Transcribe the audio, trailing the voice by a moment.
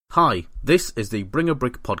Hi, this is the Bring a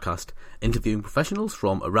Brick podcast, interviewing professionals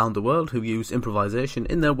from around the world who use improvisation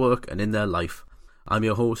in their work and in their life. I'm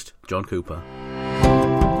your host, John Cooper.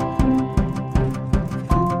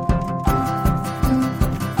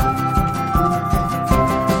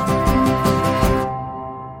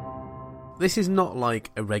 This is not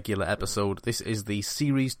like a regular episode. This is the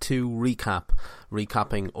Series 2 recap,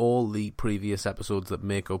 recapping all the previous episodes that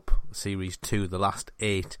make up Series 2, the last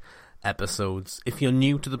 8 episodes. If you're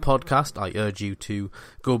new to the podcast, I urge you to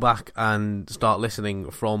go back and start listening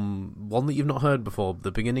from one that you've not heard before. The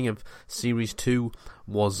beginning of Series 2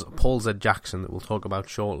 was Paul Z. Jackson, that we'll talk about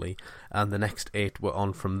shortly, and the next 8 were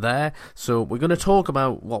on from there. So we're going to talk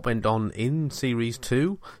about what went on in Series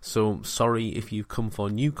 2, so sorry if you've come for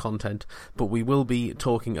new content, but we will be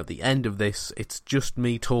talking at the end of this. It's just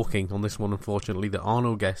me talking on this one, unfortunately. There are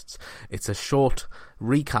no guests. It's a short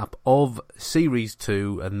recap of Series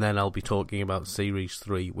 2, and then I'll be talking about Series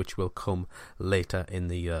 3, which will come later in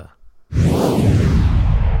the year.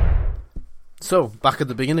 So, back at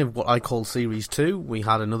the beginning of what I call Series 2, we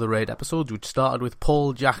had another 8 episodes, which started with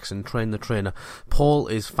Paul Jackson, Train the Trainer. Paul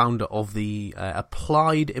is founder of the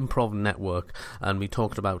Applied Improv Network, and we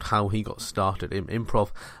talked about how he got started in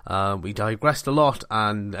improv. We digressed a lot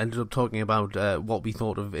and ended up talking about what we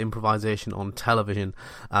thought of improvisation on television,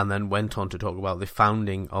 and then went on to talk about the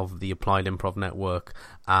founding of the Applied Improv Network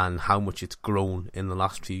and how much it's grown in the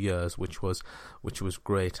last few years, which was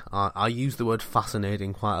great. I use the word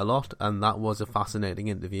fascinating quite a lot, and that was a fascinating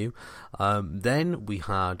interview. Then we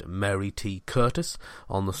had Mary T. Curtis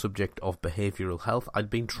on the subject of behavioural health.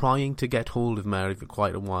 I'd been trying to get hold of Mary for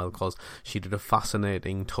quite a while because she did a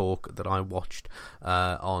fascinating talk that I watched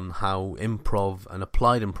on how improv and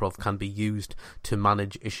applied improv can be used to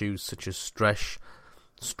manage issues such as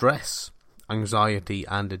stress, anxiety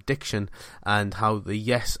and addiction, and how the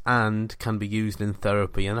yes and can be used in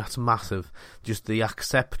therapy, and that's massive. Just the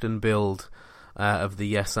accept and build of the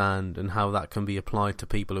yes and how that can be applied to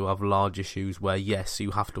people who have large issues where, yes,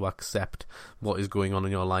 you have to accept what is going on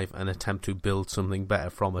in your life and attempt to build something better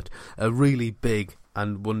from it. A really big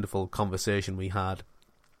and wonderful conversation we had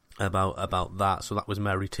about that. So that was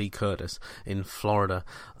Mary T. Curtis in Florida.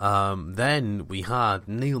 Then we had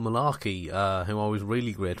Neil Malarkey, who I was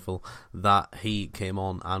really grateful that he came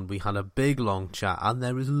on, and we had a big long chat, and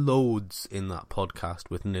there is loads in that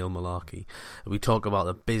podcast with Neil Malarkey. We talk about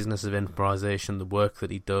the business of improvisation, the work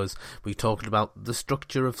that he does. We talked about the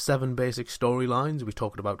structure of 7 basic storylines. We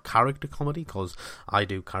talked about character comedy, because I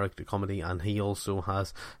do character comedy, and he also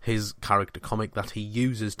has his character comic that he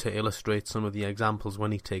uses to illustrate some of the examples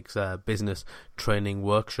when he takes business training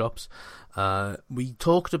workshops. We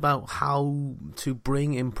talked about how to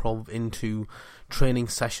bring improv into training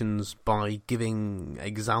sessions by giving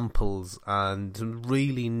examples and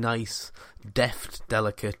really nice, deft,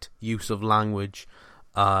 delicate use of language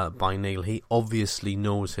by Neil. He obviously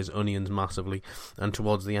knows his onions massively, and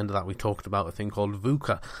towards the end of that we talked about a thing called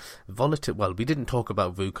VUCA. Well, we didn't talk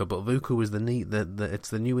about VUCA, but VUCA was it's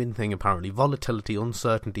the new in thing apparently. Volatility,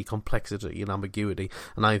 uncertainty, complexity and ambiguity,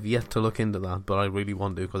 and I've yet to look into that, but I really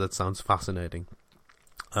want to because it sounds fascinating.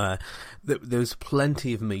 There's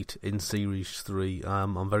plenty of meat in Series 3.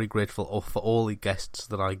 I'm very grateful for all the guests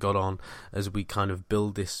that I got on as we kind of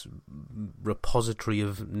build this repository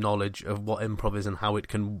of knowledge of what improv is and how it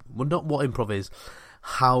can... Well, not what improv is,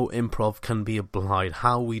 how improv can be applied,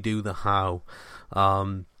 how we do the how.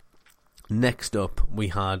 Next up, we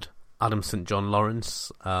had Adam St. John Lawrence,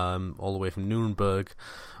 all the way from Nuremberg,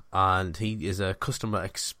 and he is a customer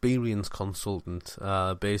experience consultant.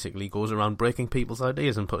 Basically goes around breaking people's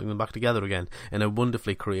ideas and putting them back together again in a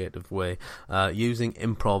wonderfully creative way, using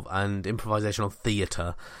improv and improvisational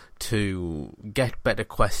theatre to get better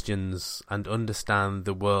questions and understand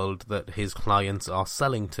the world that his clients are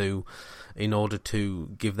selling to in order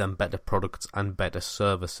to give them better products and better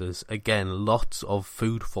services. Again, lots of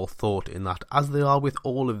food for thought in that, as there are with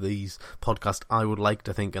all of these podcasts. I would like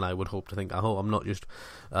to think, and I would hope to think, I hope I'm not just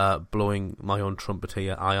blowing my own trumpet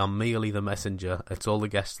here. I am merely the messenger. It's all the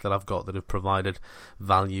guests that I've got that have provided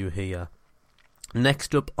value here.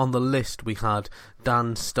 Next up on the list we had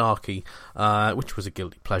Dan Starkey, which was a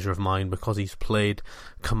guilty pleasure of mine because he's played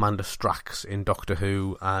Commander Strax in Doctor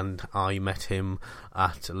Who, and I met him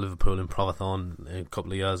at Liverpool Improvathon a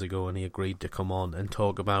couple of years ago, and he agreed to come on and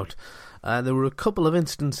talk about... there were a couple of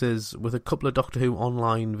instances with a couple of Doctor Who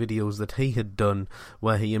online videos that he had done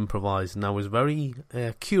where he improvised, and I was very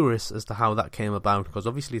curious as to how that came about, because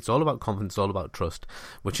obviously it's all about confidence, it's all about trust,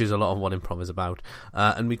 which is a lot of what improv is about.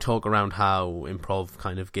 And we talk around how improv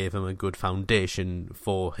kind of gave him a good foundation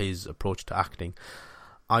for his approach to acting.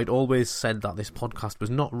 I'd always said that this podcast was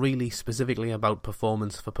not really specifically about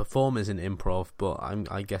performance for performers in improv, but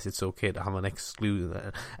I guess it's okay to have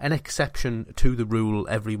an exception to the rule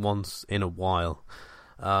every once in a while.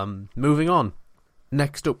 Moving on.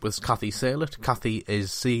 Next up was Kathy Saylett. Kathy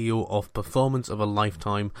is CEO of Performance of a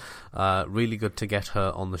Lifetime. Really good to get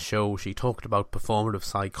her on the show. She talked about performative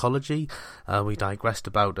psychology. We digressed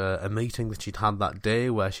about a meeting that she'd had that day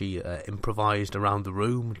where she improvised around the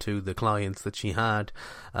room to the clients that she had.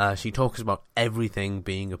 She talks about everything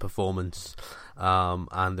being a performance.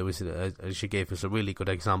 And there was she gave us a really good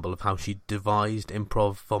example of how she devised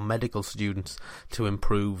improv for medical students to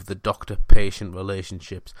improve the doctor-patient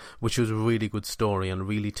relationships, which was a really good story and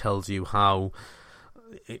really tells you how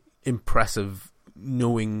impressive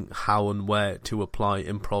knowing how and where to apply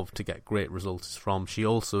improv to get great results is from. She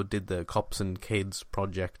also did the Cops and Kids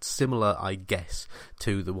project, similar, I guess,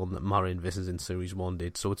 to the one that Marion Visses in Series 1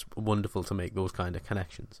 did, so it's wonderful to make those kind of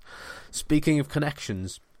connections. Speaking of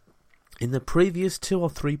connections, in the previous 2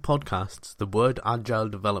 or 3 podcasts, the word agile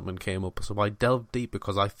development came up, so I delved deep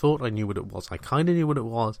because I thought I knew what it was. I kind of knew what it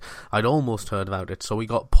was. I'd almost heard about it, so we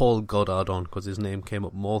got Paul Goddard on because his name came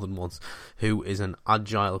up more than once, who is an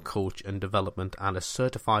agile coach and development and a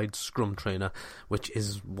certified Scrum trainer, which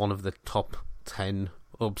is one of the top 10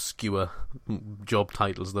 obscure job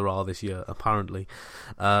titles there are this year, apparently.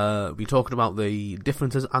 We talked about the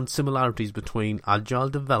differences and similarities between agile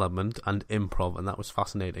development and improv, and that was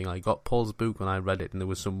fascinating. I got Paul's book and I read it, and there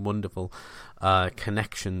was some wonderful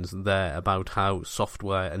connections there about how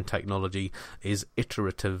software and technology is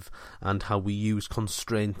iterative and how we use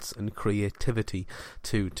constraints and creativity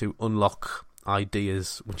to unlock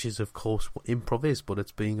ideas, which is of course what improv is, but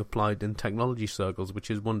it's being applied in technology circles,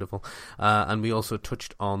 which is wonderful. And we also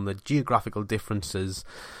touched on the geographical differences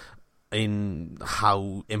in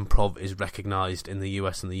how improv is recognised in the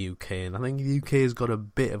US and the UK, and I think the UK has got a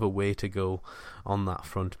bit of a way to go on that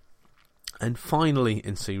front. And finally,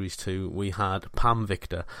 in Series 2, we had Pam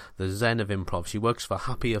Victor, the Zen of Improv. She works for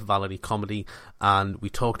Happy Valley Comedy, and we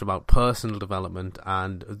talked about personal development,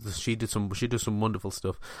 and she does some wonderful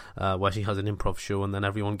stuff where she has an improv show, and then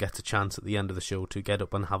everyone gets a chance at the end of the show to get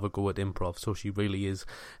up and have a go at improv. So she really is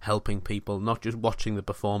helping people, not just watching the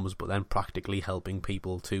performers, but then practically helping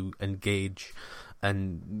people to engage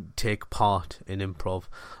and take part in improv.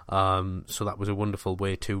 So that was a wonderful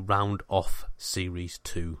way to round off Series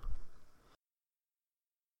 2.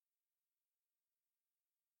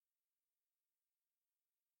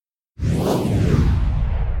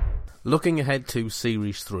 Looking ahead to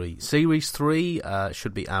Series 3. Series 3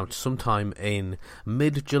 should be out sometime in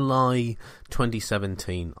mid-July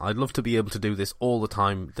 2017. I'd love to be able to do this all the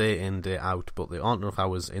time, day in, day out, but there aren't enough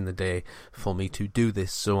hours in the day for me to do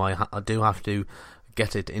this, so I do have to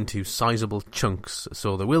get it into sizable chunks.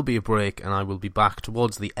 So there will be a break, and I will be back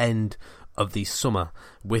towards the end of the summer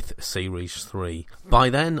with Series 3. By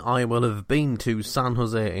then, I will have been to San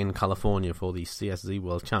Jose in California for the CSZ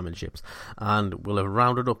World Championships, and will have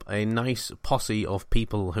rounded up a nice posse of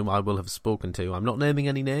people whom I will have spoken to. I'm not naming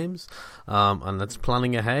any names, and that's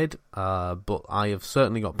planning ahead, but I have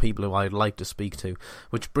certainly got people who I'd like to speak to,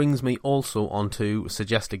 which brings me also on to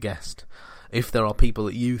suggest a guest. If there are people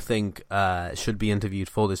that you think should be interviewed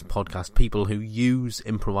for this podcast, people who use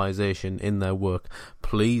improvisation in their work,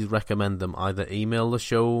 please recommend them. Either email the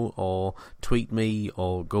show or tweet me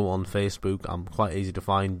or go on Facebook. I'm quite easy to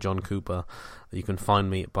find, John Cooper. You can find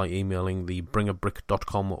me by emailing the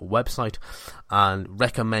bringabrick.com website and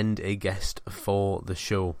recommend a guest for the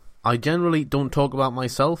show. I generally don't talk about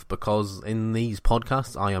myself because in these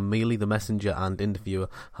podcasts I am merely the messenger and interviewer.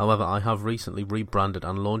 However, I have recently rebranded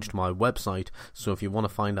and launched my website, so if you want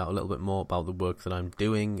to find out a little bit more about the work that I'm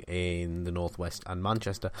doing in the Northwest and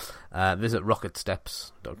Manchester, visit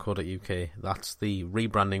rocketsteps.co.uk. That's the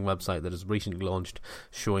rebranding website that has recently launched,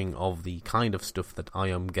 showing of the kind of stuff that I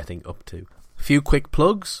am getting up to. A few quick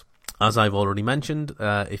plugs. As I've already mentioned,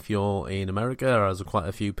 if you're in America, as quite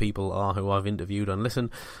a few people are who I've interviewed and listened,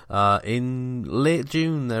 in late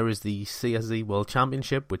June there is the CSZ World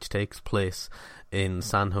Championship, which takes place in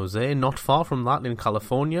San Jose. Not far from that, in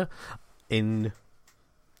California. In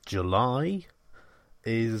July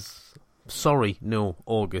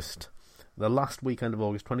August. The last weekend of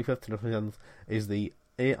August, 25th to 27th, is the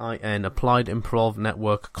AIN, Applied Improv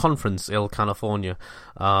Network Conference, California.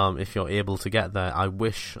 If you're able to get there, I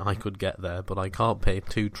wish I could get there, but I can't pay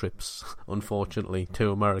 2 trips, unfortunately,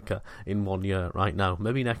 to America in 1 year right now.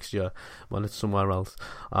 Maybe next year when it's somewhere else.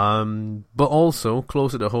 But also,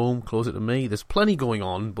 closer to home, closer to me, there's plenty going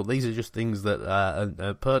on, but these are just things that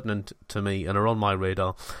are pertinent to me and are on my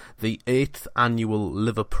radar. The 8th annual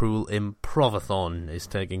Liverpool Improvathon is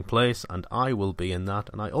taking place, and I will be in that,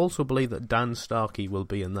 and I also believe that Dan Starkey will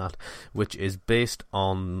be in that, which is based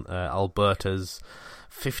on Alberta's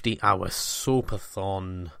 50-hour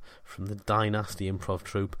soapathon from the Dynasty Improv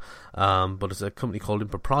Troupe, but it's a company called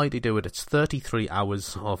Impropriety do it. It's 33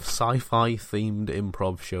 hours of sci-fi themed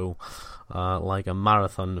improv show, like a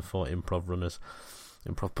marathon for improv runners,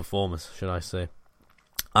 improv performers, should I say.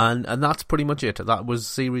 And that's pretty much it. That was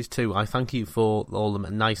Series 2. I thank you for all the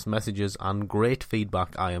nice messages and great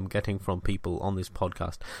feedback I am getting from people on this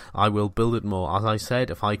podcast. I will build it more. As I said,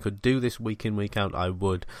 if I could do this week in, week out, I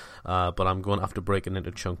would. But I'm going to have to break it into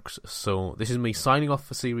chunks. So this is me signing off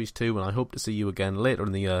for Series 2, and I hope to see you again later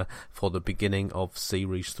in the year for the beginning of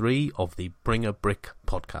Series 3 of the Bring a Brick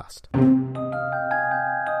podcast.